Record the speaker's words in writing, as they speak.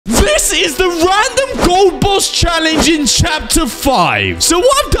this is the random gold boss challenge in chapter 5. So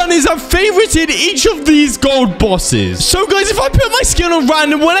what I've done is I've favorited each of these gold bosses. So guys, if I put my skin on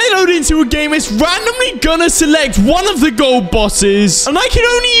random, when I load into a game, it's randomly gonna select one of the gold bosses, and I can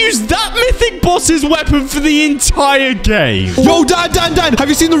only use that mythic boss's weapon for the entire game. Yo, Dan, have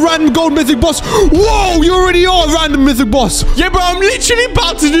you seen the random gold mythic boss? Whoa, you already are a random mythic boss. Yeah, bro, I'm literally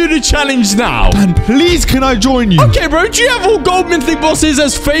about to do the challenge now. Dan, please, can I join you? Okay, bro, do you have all gold mythic bosses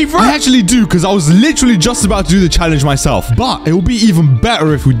as favorite? I actually do, because I was literally just about to do the challenge myself. But it will be even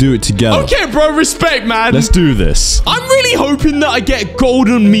better if we do it together. Okay, bro, respect, man. Let's do this. I'm really hoping that I get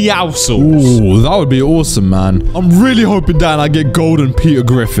golden Meowscles. Ooh, that would be awesome, man. I'm really hoping, Dan, I get golden Peter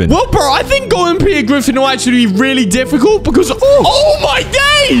Griffin. Well, bro, I think golden Peter Griffin will actually be really difficult because... Oh, my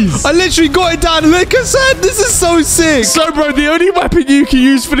days! I literally got it, Dan. Like I said, this is so sick. So, bro, the only weapon you can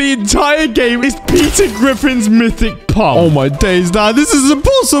use for the entire game is Peter Griffin's mythic pump. Oh, my days, Dan. This is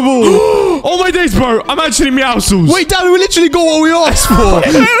impossible. Oh, my days, bro. I'm actually Meowscles. Wait, Dan, we literally got what we asked for.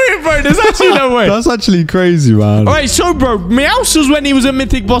 Wait, bro. There's actually no way. That's actually crazy, man. All right, so, bro, Meowscles, when he was a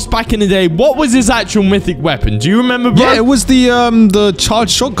mythic boss back in the day, what was his actual mythic weapon? Do you remember, bro? Yeah, it was the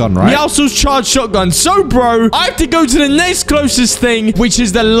charged shotgun, right? Meowscles charged shotgun. So, bro, I have to go to the next closest thing, which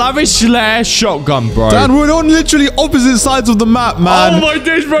is the Lavish Lair shotgun, bro. Dan, we're on literally opposite sides of the map, man. Oh, my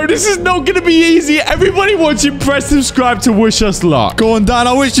days, bro. This is not going to be easy. Everybody watching, press subscribe to wish us luck. Go on, Dan.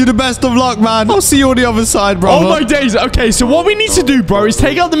 I wish you the best of luck, man. I'll see you on the other side, bro. Oh, my days. Okay, so what we need to do, bro, is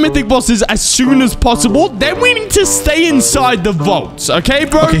take out the mythic bosses as soon as possible. Then we need to stay inside the vaults. Okay,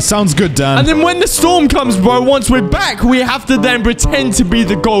 bro? Okay, sounds good, Dan. And then when the storm comes, bro, once we're back, we have to then pretend to be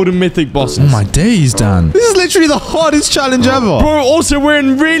the golden mythic bosses. Oh, my days, Dan. This is literally the hardest challenge ever. Bro, also, we're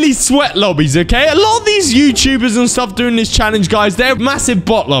in really sweat lobbies, okay? A lot of these YouTubers and stuff doing this challenge, guys, they're massive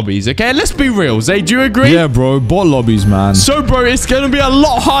bot lobbies, okay? Let's be real. Zay, do you agree? Yeah, bro. Bot lobbies, man. So, bro, it's going to be a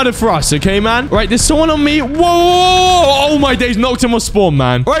lot harder for us, okay, man? Right, there's someone on me. Whoa! Oh, my days. Knocked him off spawn,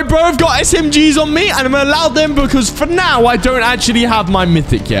 man. All right, bro, I've got SMGs on me, and I'm allowed them because for now, I don't actually have my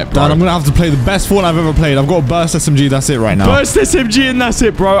mythic yet, bro. Dan, I'm going to have to play the best Fortnite I've ever played. I've got a burst SMG. That's it right now. Burst SMG, and that's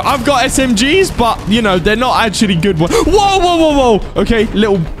it, bro. I've got SMGs, but, you know, they're not actually good ones. Whoa. Okay,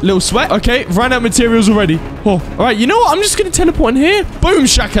 little sweat. Okay, ran out of materials already. Oh, all right, you know what? I'm just going to teleport in here. Boom,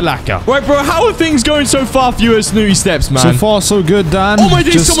 shakalaka. All right, bro, how are things going so far for you at Snooty Steps, man? So far, so good, Dan. Oh, my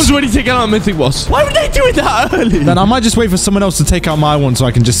days, someone's already taken out a mythic boss. Why would they do it that early? Dan, I might just wait for someone else to take out my one so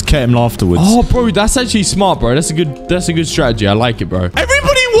I can just get him afterwards. Oh, bro, that's actually smart, bro. That's a good strategy. I like it, bro.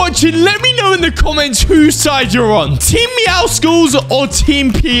 Everybody watching, let me know in the comments whose side you're on. Team Meowscles or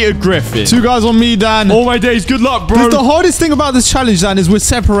Team Peter Griffin? Two guys on me, Dan. Oh, my days. Good luck, bro. The hardest thing about this challenge, Dan, is we're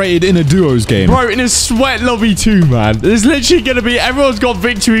separated in a duos game. Bro, in a sweat lobby too, man. There's literally going to be... Everyone's got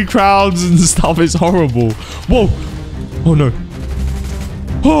victory crowns and stuff. It's horrible. Whoa. Oh, no.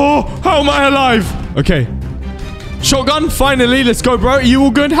 Oh, how am I alive? Okay. Shotgun, finally. Let's go, bro. Are you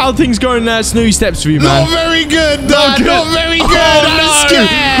all good? How are things going Snooty Steps for you, man? Not very good, Dan. Not very good. I'm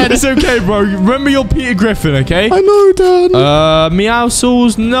scared. It's okay, bro. Remember your Peter Griffin, okay? I know, Dan.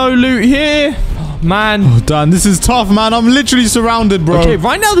 Meowscles, no loot here. Man. Oh, Dan, this is tough, man. I'm literally surrounded, bro. Okay,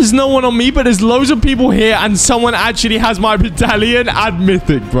 right now there's no one on me, but there's loads of people here, and someone actually has my medallion and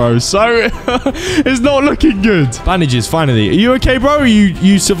mythic, bro. So, it's not looking good. Bandages, finally. Are you okay, bro? Are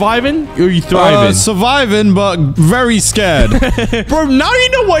you surviving? Or are you thriving? Surviving, but very scared. Bro, now you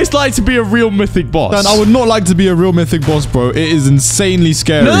know what it's like to be a real mythic boss. Dan, I would not like to be a real mythic boss, bro. It is insanely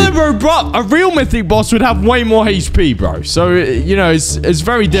scary. No, bro. A real mythic boss would have way more HP, bro. So, you know, it's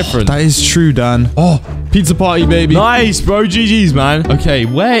very different. That is true, Dan. Oh, pizza party, baby. Nice, bro. GG's, man. Okay,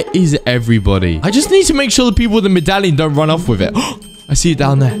 where is everybody? I just need to make sure the people with the medallion don't run off with it. I see it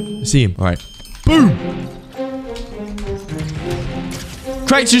down there. I see him. All right. Boom.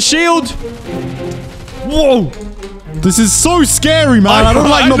 Cracked your shield. Whoa. This is so scary, man. I don't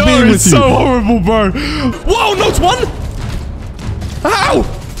like not being with you. It's so horrible, bro. Whoa, not one.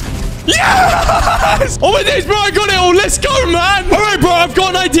 Ow. Yes! Oh my days, bro, I got it all. Let's go, man. All right, bro, I've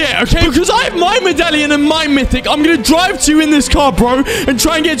got an idea, okay? Because I have my medallion and my mythic, I'm going to drive to you in this car, bro, and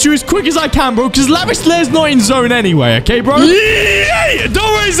try and get to you as quick as I can, bro, because Lavish Lair's not in zone anyway, okay, bro? Yeah!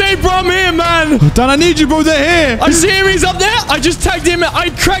 Don't worry, Zay, bro, I'm here, man. Dan, I need you, bro. They're here. I see him. He's up there. I just tagged him. I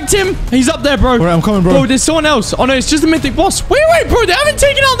cracked him. He's up there, bro. All right, I'm coming, bro. Bro, there's someone else. Oh, no, it's just the mythic boss. Wait, bro, they haven't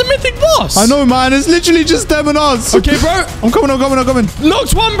taken out the mythic boss. I know, man. It's literally just them and us. Okay, bro. I'm coming.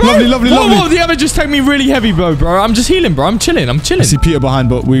 Knocked one, bro. Lovely. Whoa, the other just tagged me really heavy, bro. I'm just healing, bro. I'm chilling. I see Peter behind.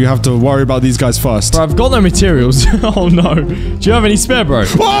 but we have to worry about these guys first. Bro, I've got no materials. Oh, no. Do you have any spare, bro?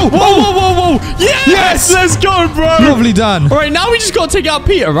 Whoa! Whoa. Yes! Let's go, bro. Lovely, Dan. All right, now we just got to take out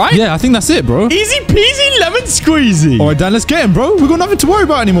Peter, right? Yeah, I think that's it, bro. Easy peasy lemon squeezy. All right, Dan, let's get him, bro. We've got nothing to worry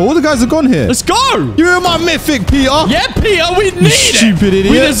about anymore. All the guys are gone here. Let's go. You're my mythic, Peter. Yeah, Peter, we need it. Stupid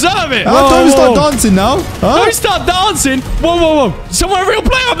idiot. We deserve it. Don't start dancing now. Huh? Don't start dancing. Whoa. Someone, a real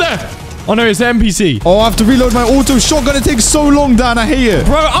player up there. Oh, no, it's the NPC. Oh, I have to reload my auto shotgun. It takes so long, Dan. I hate it.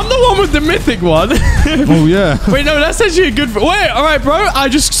 Bro, I'm the one with the mythic one. Oh, yeah. Wait, no, that's actually a good... Wait, all right, bro. I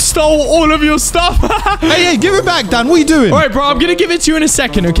just stole all of your stuff. Hey, give it back, Dan. What are you doing? All right, bro. I'm going to give it to you in a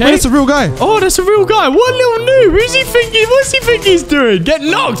second, okay? Wait, it's a real guy. Oh, that's a real guy. What little noob. What's he think he's doing? Get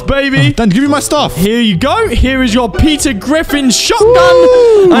knocked, baby. Dan, give me my stuff. Here you go. Here is your Peter Griffin shotgun.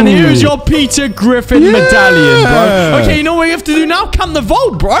 Ooh. And here is your Peter Griffin medallion, bro. Okay, you know what you have to do now? Camp the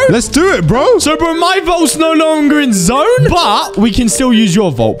vault, bro. Let's do it, bro. So, bro, my vault's no longer in zone, but we can still use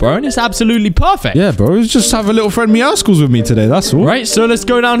your vault, bro, and it's absolutely perfect. Yeah, bro. Just have a little friend Meowscles with me today. That's all. Right, so let's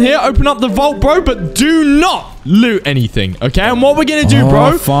go down here, open up the vault, bro, but do not loot anything, okay? And what we're gonna do,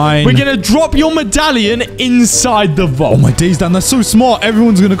 bro, fine. We're gonna drop your medallion inside the vault. Oh, my days, Dan. That's so smart.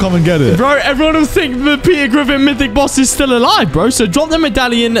 Everyone's gonna come and get it. Bro, everyone will think the Peter Griffin mythic boss is still alive, bro. So drop the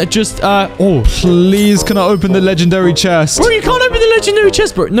medallion, Please, can I open the legendary chest? Bro, you can't open the legendary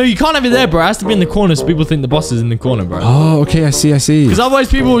chest, bro. No, you can't have it there, bro. It has to be in the corner so people think the boss is in the corner, bro. Oh, okay. I see. Because otherwise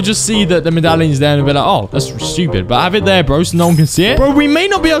people will just see that the medallion's there and be like, oh, that's stupid. But have it there, bro, so no one can see it. Bro, we may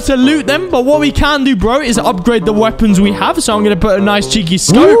not be able to loot them, but what we can do, bro, is upgrade the weapons we have. So I'm going to put a nice cheeky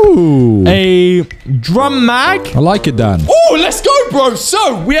scope. Ooh. A drum mag. I like it, Dan. Oh, let's go, bro.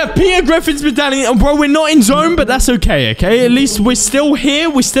 So we have Peter Griffin's medallion. And bro, we're not in zone, but that's okay, okay? At least we're still here.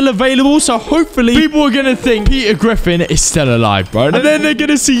 We're still available. So hopefully people are going to think Peter Griffin is still alive, bro. And then they're going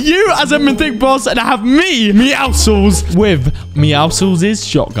to see you as a mythic boss and have me, Meowscles, with Meowscles'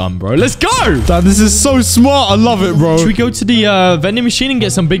 shotgun, bro. Let's go. Dan, this is so smart. I love it, bro. Should we go to the vending machine and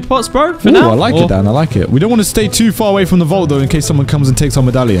get some big pots, bro, for Ooh, now? I like it, Dan. I like it. We don't want to stay too far away from the vault, though, in case someone comes and takes our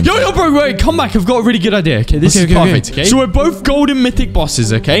medallion. Yo, bro, wait, come back. I've got a really good idea. Okay, this is perfect, okay? So we're both golden mythic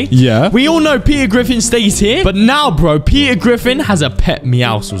bosses, okay? Yeah. We all know Peter Griffin stays here, but now, bro, Peter Griffin has a pet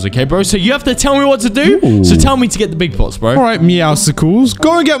Meowscles, okay, bro? So you have to tell me what to do. Ooh. So tell me to get the big pots, bro. All right, Meowscles.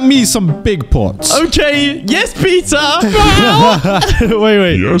 Go and get me some big pots. Okay. Yes, Peter.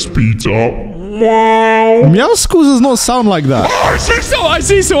 wait. Yes, Peter. Meowscles does not sound like that. I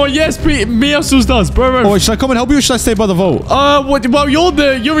see someone. Yes, Meowscles does, bro. Oh, should I come and help you or should I stay by the vault? Well,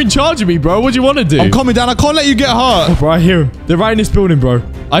 you're in charge of me, bro. What do you want to do? I'm coming down. I can't let you get hurt. Bro, I hear them. They're right in this building, bro.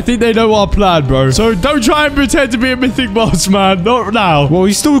 I think they know our plan, bro. So don't try and pretend to be a mythic boss, man. Not now. Well,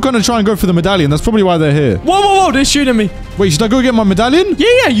 he's still going to try and go for the medallion. That's probably why they're here. Whoa. They're shooting me. Wait, should I go get my medallion?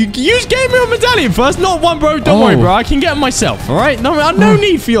 Yeah. You gave me a medallion first. Not one, bro. Don't worry, bro. I can get them myself, all right? No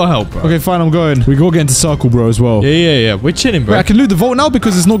need for your help, bro. Okay, fine. I'm going. We go get into circle, bro, as well. Yeah. We're chilling, bro. Wait, I can loot the vault now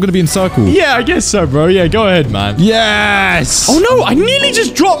because it's not going to be in circle. Yeah, I guess so, bro. Yeah, go ahead, man. Yes! Oh, no. I nearly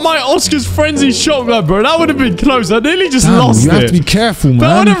just dropped my Oscar's Frenzy shotgun, bro. That would have been close. I nearly just lost it. You have to be careful, man.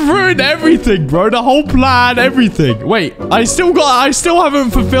 That would have ruined everything, bro. The whole plan, everything. Wait, I still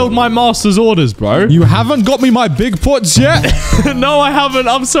haven't fulfilled my master's orders, bro. You haven't got me my big pots yet? No, I haven't.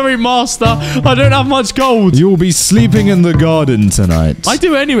 I'm sorry, master. I don't have much gold. You'll be sleeping in the garden tonight. I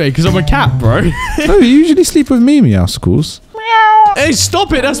do anyway, because I'm a cat, bro. No, you usually sleep with me, Meowscles. Hey,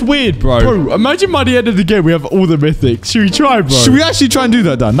 stop it. That's weird, bro. Bro, imagine by the end of the game we have all the mythics. Should we try, bro? Should we actually try and do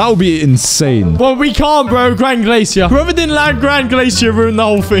that, Dan? That would be insane. Well, we can't, bro. Grand Glacier. Whoever didn't land Grand Glacier ruined the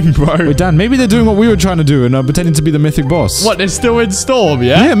whole thing, bro. Wait, Dan, maybe they're doing what we were trying to do and pretending to be the mythic boss. What, they're still in Storm,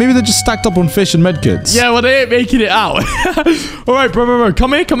 yeah? Yeah, maybe they're just stacked up on fish and medkits. Yeah, well, they ain't making it out. All right, bro.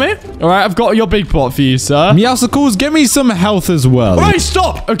 Come here. All right, I've got your big pot for you, sir. Meowscles, get me some health as well. All right,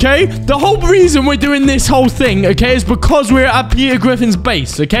 stop, okay? The whole reason we're doing this whole thing, okay, is because we're at Peter Griffin's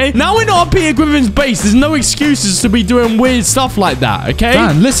base, okay? Now we're not at Peter Griffin's base. There's no excuses to be doing weird stuff like that, okay?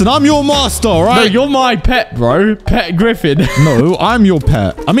 Dan, listen, I'm your master, all right? No, you're my pet, bro. Pet Griffin. No, I'm your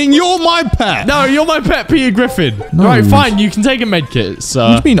pet. I mean, you're my pet. No, you're my pet, Peter Griffin. No. All right, fine. You can take a medkit, sir.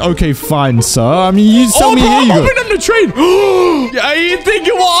 What do you mean, okay, fine, sir? I mean, you tell me, bro, here you go. Open up the train. Are you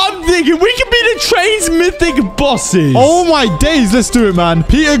thinking what I'm thinking? We can be the train's mythic bosses. Oh my days, let's do it, man.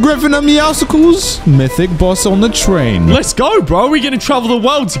 Peter Griffin and Meowscles, mythic boss on the train. Let's go, bro. are we going to travel the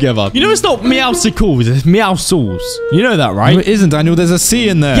world together? You know it's not meowsicles, it's meowsals. You know that, right? No, it isn't, Daniel. There's a C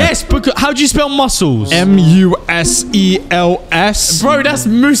in there. Yes, but how do you spell muscles? M-U-S-E-L-S. Bro, that's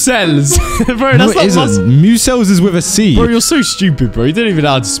musels. Bro, that's no, it isn't. Musels is with a C. Bro, you're so stupid, bro. You don't even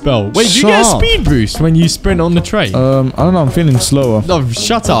know how to spell. Wait, do you get a speed boost when you sprint on the train? I don't know. I'm feeling slower. No,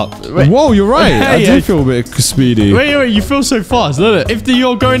 shut up. Wait. Whoa, you're right. I do feel a bit speedy. Wait. You feel so fast. Look, if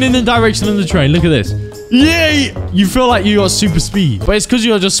you're going in the direction of the train, look at this. Yay! You feel like you got super speed. But it's because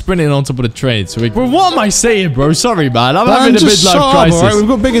you're just sprinting on top of the train. So bro, what am I saying, bro? Sorry, man. I'm having a midlife crisis. Right? We've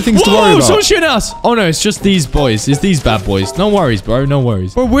got bigger things to worry about. Someone's shooting us. Oh, no. It's just these boys. It's these bad boys. No worries, bro. No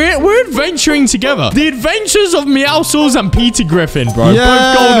worries. Bro, we're adventuring together. The adventures of Meowscles and Peter Griffin, bro.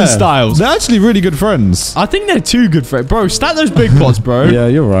 Yeah. Both golden styles. They're actually really good friends. I think they're too good friends. Bro, stat those big pots, bro. Yeah,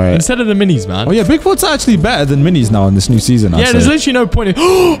 you're right. Instead of the minis, man. Oh, yeah. Big pots are actually better than minis now in this new season. Yeah, there's literally no point in...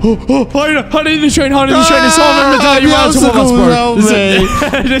 Hide in the train. There's someone in the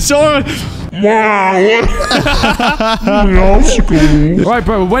There's someone... Right,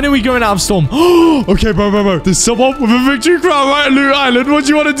 bro. When are we going out of storm? Okay, bro. There's someone with a victory crown right at Loot Island. What do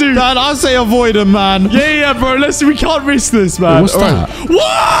you want to do? Dad, I say avoid him, man. Yeah, bro. We can't risk this, man. What's that?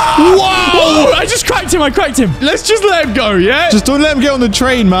 Whoa! I just cracked him. Let's just let him go, yeah? Just don't let him get on the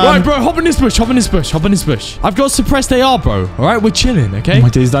train, man. Right, bro. Hop in this bush. I've got suppressed AR, bro. All right, we're chilling, okay? Oh my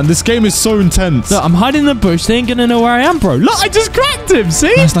days, Dan. This game is so intense. Look, I'm hiding in the bush. They ain't gonna know where I am, bro. Look, I just cracked him.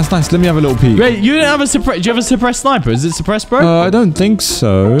 See? Nice. Let me have a little peek. Wait, you didn't have a suppress... Do you have a suppressed sniper? Is it suppressed, bro? I don't think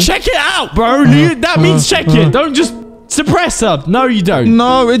so. Check it out, bro. That means check it. Don't just suppress her. No, you don't.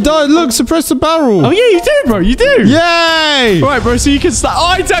 No, it does. Look, suppress the barrel. Oh, yeah, you do, bro. You do. Yay! Right, bro, so you can start... Oh,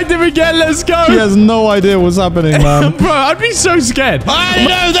 I tagged him again. Let's go. He has no idea what's happening, man. Bro, I'd be so scared. I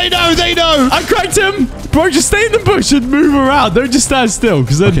know. They know. I cracked him. Bro, just stay in the bush and move around. Don't just stand still.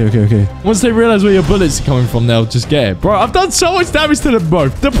 Because then... Okay. Once they realize where your bullets are coming from, they'll just get it. Bro, I've done so much damage to them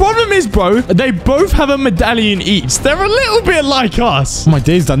both. The problem is, bro, they both have a medallion each. They're a little bit like us. Oh, my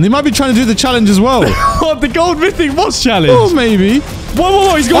days, Dan. They might be trying to do the challenge as well. What, the gold mythic boss challenge? Oh, maybe.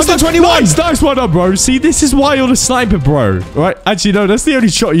 Whoa, he's got 21. Nice one up, bro. See, this is why you're the sniper, bro. Right? Actually, no, that's the only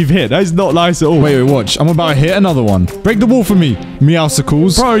shot you've hit. That is not nice at all. Wait, watch. I'm about to hit another one. Break the wall for me,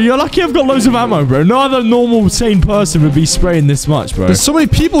 Meowsicles. Bro, you're lucky I've got loads of ammo, bro. No other normal, sane person would be spraying this much, bro. There's so many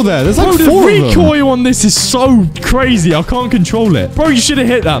people there. There's like bro, 4 the of them. recoil on this is so crazy. I can't control it. Bro, you should have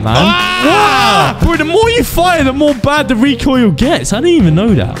hit that, man. Ah! Bro, the more you fire, the more bad the recoil gets. I didn't even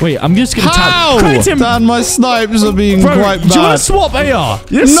know that. Wait, I'm just going to tap. Cracked him. Dan, my snipes are being bro, quite bad. Do you want to swap AR?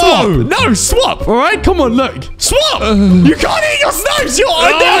 Yes, No, swap. All right, come on, look. Swap. You can't hit your snipes. They're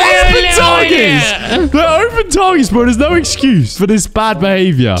open targets. They're open targets, bro. There's no excuse for this bad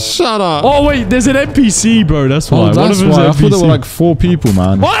behavior. Shut up. Oh, wait, there's an NPC, bro. That's why. Oh, that's why. I thought there were like 4 people,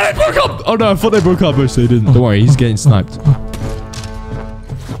 man. Oh, they broke up. Oh, no, I thought they broke up, but they didn't. Don't worry, he's getting sniped.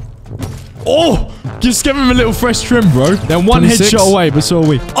 Oh, just give him a little fresh trim, bro. Then 1 headshot away, but so are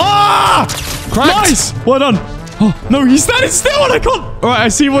we. Ah! Cracked. Nice. Well done. Oh, no, he's standing still and I can't. All right, I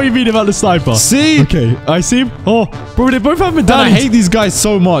see what you mean about the sniper. See? Okay, I see him. Oh, bro, they both have medallions. I hate these guys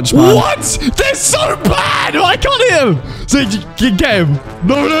so much, man. What? They're so bad. I can't hit him. So get him.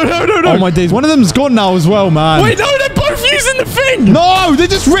 No. Oh, my days. One of them's gone now as well, man. Wait, no, they're both using the thing. No, they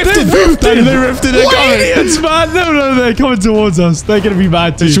just ripped it. They ripped it. What idiots, man. No, they're coming towards us. They're going to be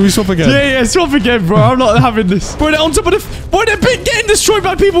bad too. Should we swap again? Yeah, swap again, bro. I'm not having this. Bro, they're on top of the... Bro, they're getting destroyed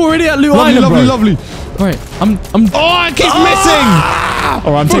by people already at Loot Island, lovely. All right, I'm... Oh, I keep missing.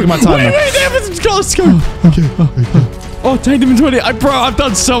 All right, I'm taking my time. Wait, let's go. Okay. Oh, take them in 20. Bro, I've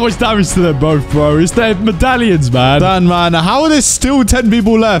done so much damage to them both, bro. It's their medallions, man. Dan, man, how are there still 10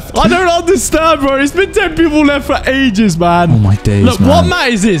 people left? I don't understand, bro. It's been 10 people left for ages, man. Oh, my days, Look, what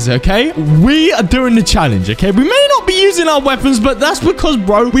matters is, okay, we are doing the challenge, okay? We may not be using our weapons, but that's because,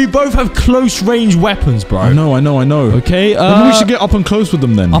 bro, we both have close-range weapons, bro. I know. Okay, maybe we should get up and close with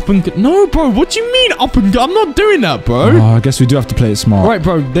them then. No, bro. What do you mean up and... I'm not doing that, bro. Oh, I guess we do have to play it smart. Right,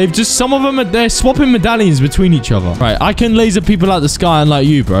 bro. Some of them, they're swapping medallions between each other. Right, I can laser people out the sky unlike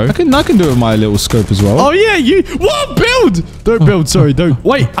you, bro. I can do it with my little scope as well. Oh, yeah, you... What? Build! Don't build, sorry, don't.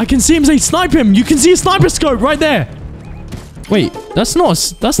 Wait, I can see him say snipe him. You can see a sniper scope right there. Wait, that's not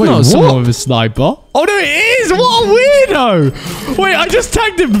someone with a sniper. Oh, no, it is! What a weirdo! Wait, I just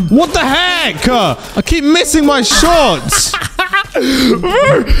tagged him. What the heck? I keep missing my shots.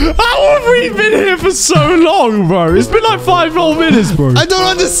 Bro, how have we been here for so long, bro? It's been like 5 whole minutes, bro. I don't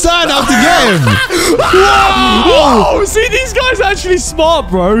understand how to get him. Whoa! See, these guys are actually smart,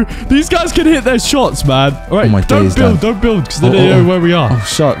 bro. These guys can hit their shots, man. All right, Oh my don't days, build, Dan. don't build, because then they know where we are. Oh,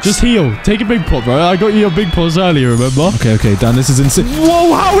 shucks. Just heal. Take a big pot, bro. I got you your big pots earlier, remember? Okay, Dan, this is insane.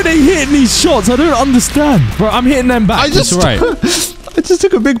 Whoa, how are they hitting these shots? I don't understand. Bro, I'm hitting them back. It's all right. I just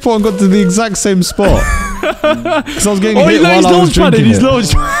took a big pot and got to the exact same spot. Because I was getting hit while I was drinking He's it.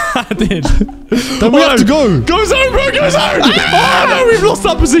 launch padded. Then we have to go. Go zone, bro. Go zone. Oh, no, we've lost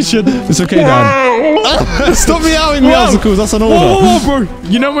that position. It's okay, Dan. Stop me outing me, obstacles. That's an order. Whoa, bro.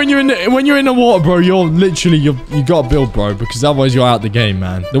 You know when you're in the water, bro, you're literally you gotta build, bro, because otherwise you're out the game,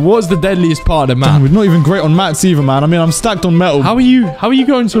 man. The water's the deadliest part of the map. We're not even great on mats either, man. I mean, I'm stacked on metal. How are you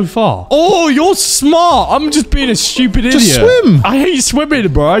going so far? Oh, you're smart. I'm just being a stupid idiot. Just swim. I hate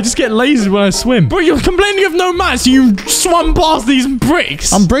swimming, bro. I just get lazy when I swim. Bro, you're complaining of no mats. You swam past these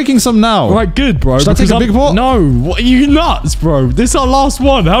bricks. I'm breaking some now. All right, good, bro. Should I take a big pot? No. What, are you nuts, bro? This is our last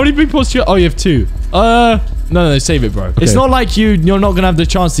one. How many big pots do you... Oh, you have 2. No, save it, bro. Okay. It's not like you're not gonna have the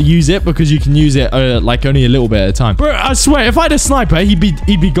chance to use it because you can use it like only a little bit at a time. Bro, I swear, if I had a sniper, he'd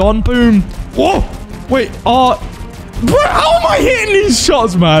be gone. Boom. Whoa. Wait. Bro, how am I hitting these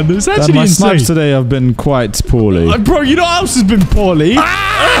shots, man? It's actually my insane. snipes today have been quite poorly. Bro, you know what else has been poorly?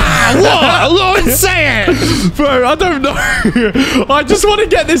 What? Go and say it. Bro, I don't know. I just want to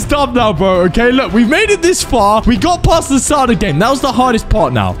get this done now, bro. Okay, look, we've made it this far. We got past the start of the game. That was the hardest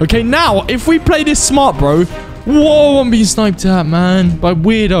part now. Okay, now, if we play this smart, bro... Whoa, I'm being sniped at, man. By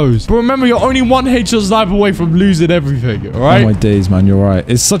weirdos. But remember, you're only 1 headshot snipe away from losing everything, all right? Oh, my days, man. You're right.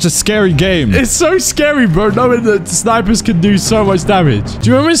 It's such a scary game. It's so scary, bro, knowing that snipers can do so much damage.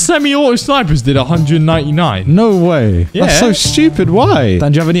 Do you remember semi-auto snipers did 199? No way. Yeah. That's so stupid. Why?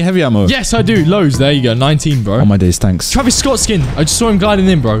 Dan, do you have any heavy ammo? Yes, I do. Loads. There you go. 19, bro. Oh, my days. Thanks. Travis Scott skin. I just saw him gliding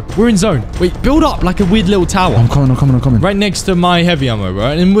in, bro. We're in zone. Wait, build up like a weird little tower. I'm coming. Right next to my heavy ammo, bro.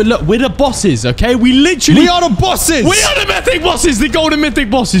 And we're the bosses, okay? We are the bosses. We are the mythic bosses, the golden mythic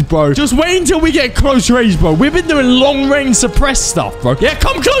bosses, bro. Just wait until we get close range, bro. We've been doing long range suppressed stuff, bro. Yeah,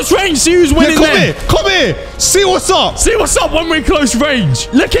 come close range. See who's winning then. Come here. See what's up. See what's up when we're close range.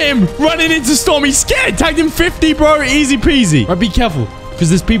 Look at him running into Storm. He's scared. Tagged him 50, bro. Easy peasy. Right, be careful. Because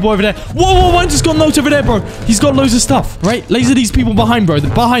there's people over there. Whoa, one just got loads over there, bro. He's got loads of stuff, right? Laser these people behind, bro.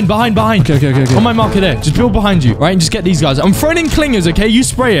 Behind. Okay. On my marker there. Just build behind you, right? And just get these guys. I'm throwing in clingers, okay? You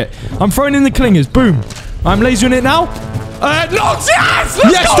spray it. I'm throwing in the clingers. Boom. I'm lasering it now. No, yes!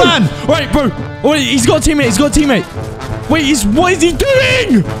 Let's go! Dan! Right, bro. Oh, he's got a teammate. Wait, what is he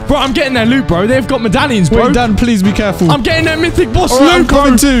doing? Bro, I'm getting their loot, bro. They've got medallions, bro. Wait, Dan, please be careful. I'm getting their mythic boss All right, loot, I'm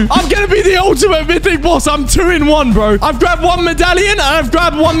coming too. I'm going to be the ultimate mythic boss. I'm 2 in 1, bro. I've grabbed 1 medallion and I've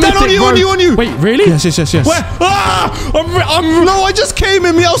grabbed 1 mythic, Dan, on you. Wait, really? Yes. Where? No, I just came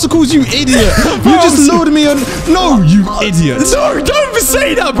in. Me also calls you idiot. You just loaded me on... No, you idiot. No, don't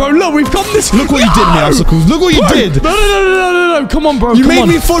say that, bro. Look, we've come this... Look what you did, me obstacles. Look what you did. No. Come on, bro. You made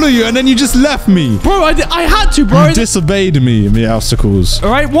me follow you and then you just left me. Bro, I had to, bro. You disobeyed me obstacles.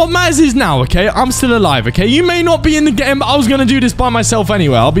 All right, what matters is now, okay? I'm still alive, okay? You may not be in the game, but I was going to do this by myself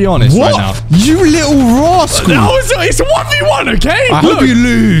anyway. I'll be honest right now. You little rascal. No, it's 1v1, okay? I hope you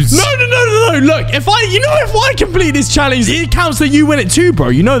lose. No. Look, if I complete this challenge, it counts that you win it too, bro.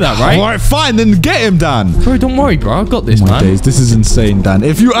 You know that, right? All right, fine. Then get him, Dan. Bro, don't worry, bro. I've got this, Oh my man. days, this is insane, Dan.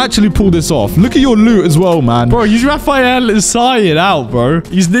 If you actually pull this off, look at your loot as well, man. Bro, he's Raphael Isaiah out, bro.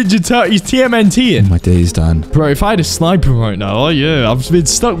 He's Ninja Turtle. He's TMNT-ing. Oh my days, Dan. Bro, if I had a sniper right now, oh yeah, I've been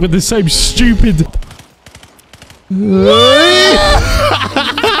stuck with the same stupid... He's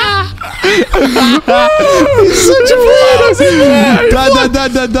such a bot.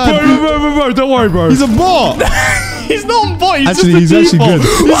 Dan. Bro, don't worry, bro. He's a bot. He's not a bot. He's Actually, just a he's actually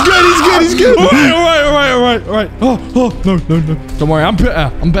default. He's good. All right. Oh, no. Don't worry, I'm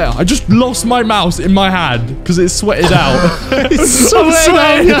better. I just lost my mouse in my hand because it sweated out. It's so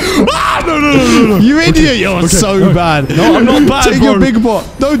sweating. No. You idiot. You're so bad. No, I'm not bad, Take bro. your big pot.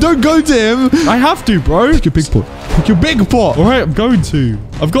 No, don't go to him. I have to, bro. Take your big pot. Take your big pot. All right, I'm going to.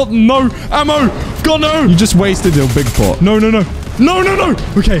 I've got no ammo. I've got no. You just wasted your big pot. No.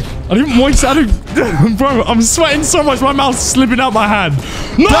 Okay, I didn't waste. Bro, I'm sweating so much. My mouth's slipping out my hand.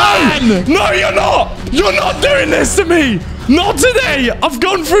 No, Dan! No, you're not. You're not doing this to me. Not today. I've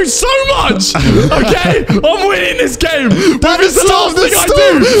gone through so much. Okay, I'm winning this game. Where is the last thing I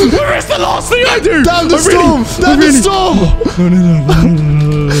do? Where is the last thing I do? Down the storm. Down the storm.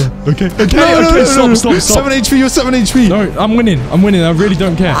 No. Okay. Stop. 7 HP. You're 7 HP. No, I'm winning. I really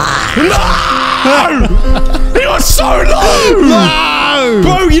don't care. No! He was so low! No! No.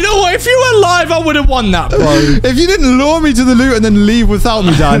 Bro, you know what? If you were alive, I would have won that, bro. If you didn't lure me to the loot and then leave without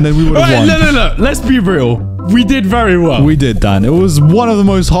me, Dan, then we would have won. Look. Let's be real. We did very well. We did, Dan. It was one of the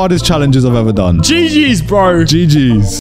most hardest challenges I've ever done. GG's, bro. GG's.